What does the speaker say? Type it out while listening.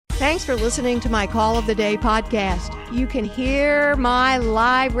Thanks for listening to my Call of the Day podcast. You can hear my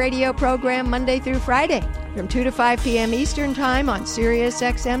live radio program Monday through Friday from 2 to 5 p.m. Eastern Time on Sirius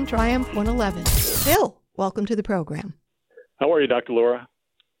XM Triumph 111. Bill, welcome to the program. How are you, Dr. Laura?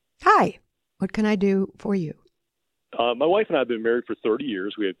 Hi. What can I do for you? My wife and I have been married for 30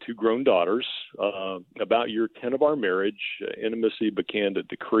 years. We have 2 grown daughters. About year 10 of our marriage, intimacy began to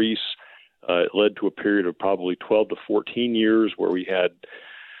decrease. It led to a period of probably 12 to 14 years where we had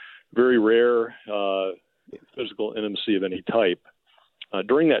very rare physical intimacy of any type.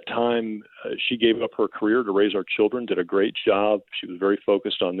 During that time, she gave up her career to raise our children, did a great job. She was very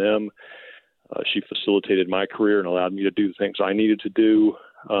focused on them. She facilitated my career and allowed me to do the things I needed to do.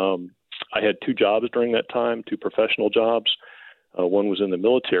 I had 2 jobs during that time, 2 professional jobs. One was in the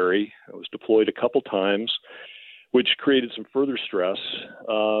military. I was deployed a couple times, which created some further stress.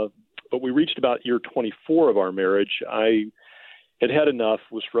 But we reached about year 24 of our marriage. I had enough,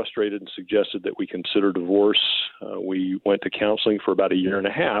 was frustrated, and suggested that we consider divorce. We went to counseling for about a year and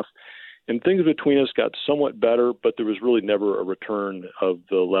a half, and things between us got somewhat better, but there was really never a return of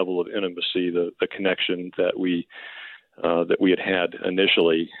the level of intimacy, the connection that we had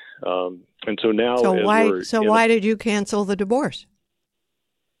initially. And so now, why did you cancel the divorce?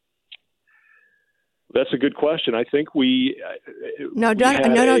 That's a good question. I think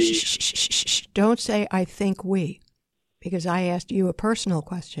Shh. Don't say I think we. Because I asked you a personal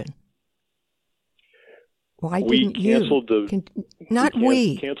question. Why didn't you? Not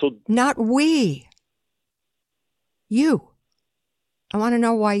we. You. I want to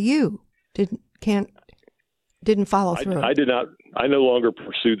know why you didn't follow through. I did not. I no longer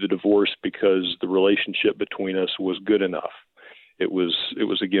pursued the divorce because the relationship between us was good enough. It was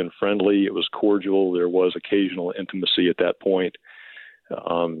again friendly. It was cordial. There was occasional intimacy at that point.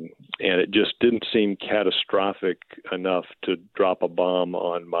 And it just didn't seem catastrophic enough to drop a bomb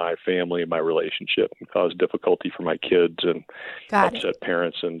on my family and my relationship and cause difficulty for my kids and upset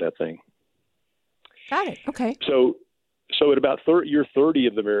parents and that thing. Got it. Okay. So at about year 30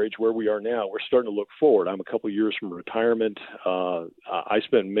 of the marriage, where we are now, we're starting to look forward. I'm a couple of years from retirement. I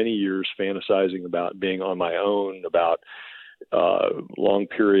spent many years fantasizing about being on my own, about long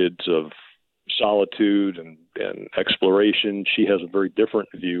periods of solitude and exploration. She has a very different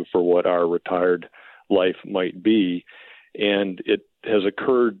view for what our retired life might be. And it has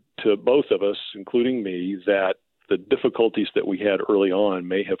occurred to both of us, including me, that the difficulties that we had early on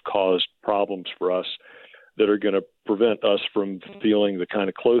may have caused problems for us that are going to prevent us from feeling the kind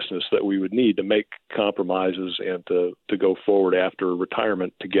of closeness that we would need to make compromises and to go forward after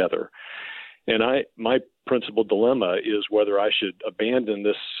retirement together. And my principal dilemma is whether I should abandon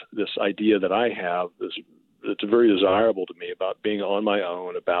this idea that I have. It's very desirable to me about being on my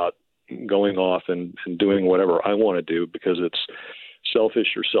own, about going off and doing whatever I want to do because it's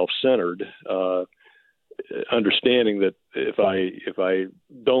selfish or self-centered. Understanding that if I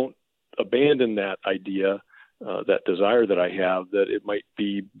don't abandon that idea, that desire that I have, that it might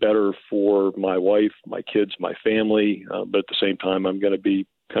be better for my wife, my kids, my family, but at the same time, I'm going to be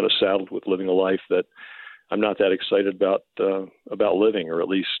kind of saddled with living a life that I'm not that excited about living, or at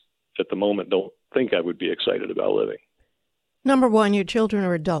least at the moment don't think I would be excited about living. Number one, your children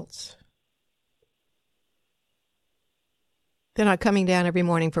are adults. They're not coming down every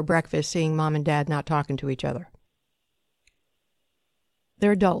morning for breakfast seeing mom and dad not talking to each other.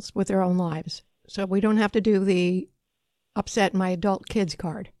 They're adults with their own lives. So we don't have to do the upset my adult kids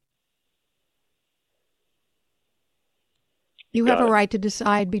card. You have a right to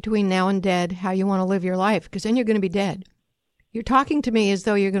decide between now and dead how you want to live your life, because then you're going to be dead. You're talking to me as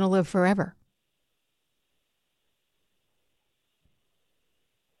though you're going to live forever.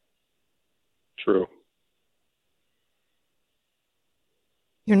 True.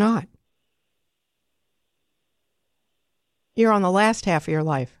 You're not. You're on the last half of your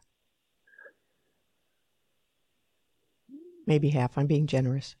life. Maybe half. I'm being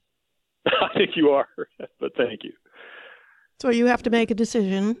generous. I think you are, but thank you. So you have to make a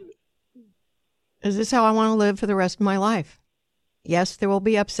decision. Is this how I want to live for the rest of my life? Yes, there will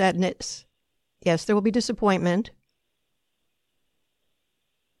be upsetness. Yes, there will be disappointment.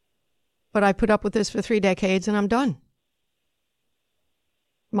 But I put up with this for 3 decades and I'm done.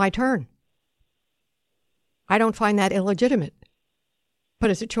 My turn. I don't find that illegitimate.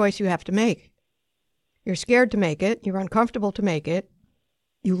 But it's a choice you have to make. You're scared to make it. You're uncomfortable to make it.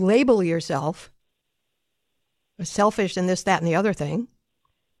 You label yourself selfish and this, that, and the other thing.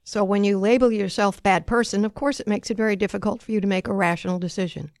 So when you label yourself bad person, of course it makes it very difficult for you to make a rational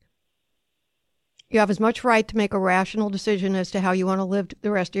decision. You have as much right to make a rational decision as to how you want to live the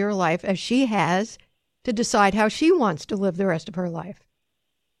rest of your life as she has to decide how she wants to live the rest of her life.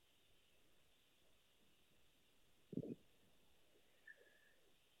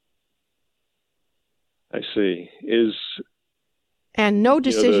 I see. And no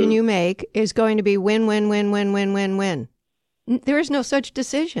decision you make is going to be win, win, win, win, win, win, win. There is no such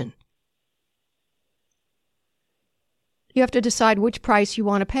decision. You have to decide which price you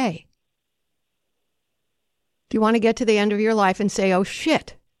want to pay. Do you want to get to the end of your life and say, oh,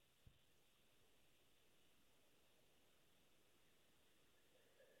 shit?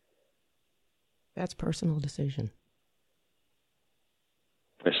 That's personal decision.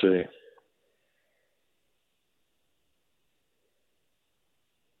 I see.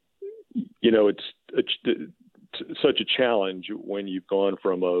 You know, it's such a challenge when you've gone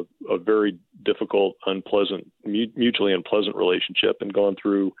from a very difficult, mutually unpleasant relationship and gone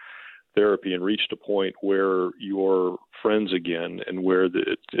through therapy and reached a point where you're friends again and where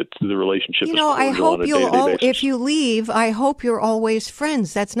the relationship is cordial I hope on a day-to-day basis. if you leave, I hope you're always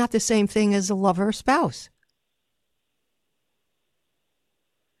friends. That's not the same thing as a lover or spouse.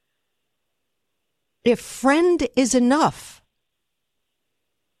 If friend is enough,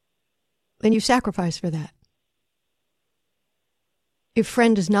 then you sacrifice for that. If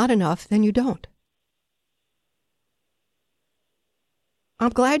friend is not enough, then you don't. I'm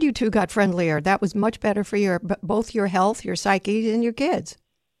glad you two got friendlier. That was much better for both your health, your psyche, and your kids.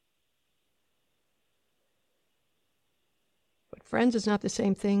 But friends is not the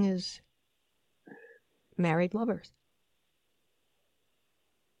same thing as married lovers.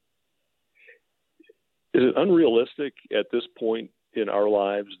 Is it unrealistic at this point in our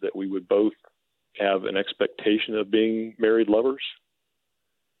lives that we would both have an expectation of being married lovers?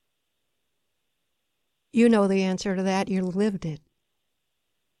 You know the answer to that. You lived it.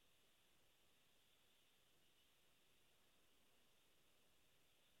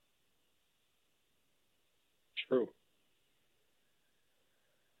 True.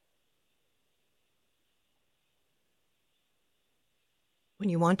 When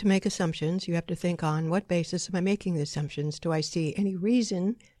you want to make assumptions, you have to think on what basis am I making the assumptions? Do I see any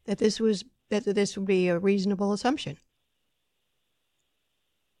reason that this would be a reasonable assumption?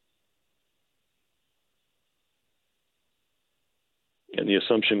 And the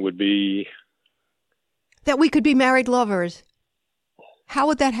assumption would be that we could be married lovers. How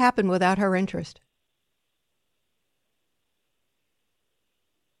would that happen without her interest?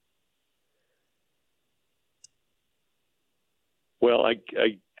 Well,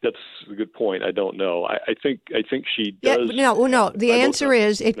 that's a good point. I don't know. I think she does. Yeah, no. The answer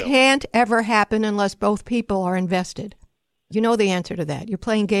is it can't ever happen unless both people are invested. You know the answer to that. You're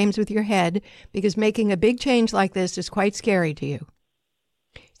playing games with your head because making a big change like this is quite scary to you.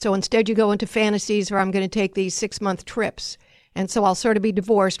 So instead you go into fantasies where I'm going to take these 6-month trips, and so I'll sort of be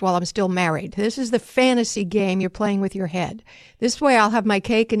divorced while I'm still married. This is the fantasy game you're playing with your head. This way I'll have my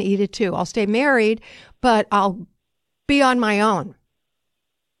cake and eat it too. I'll stay married, but I'll be on my own.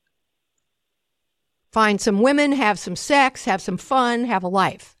 Find some women, have some sex, have some fun, have a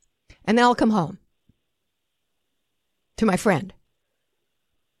life. And then I'll come home to my friend.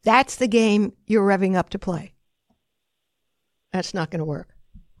 That's the game you're revving up to play. That's not going to work.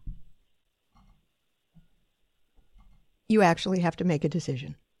 You actually have to make a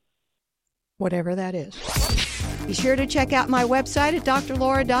decision, whatever that is. Be sure to check out my website at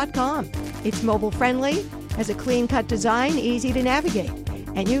drlaura.com. It's mobile friendly, has a clean-cut design, easy to navigate.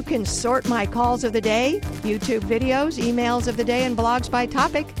 And you can sort my calls of the day, YouTube videos, emails of the day, and blogs by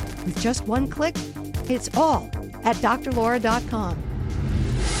topic with just one click. It's all at drlaura.com.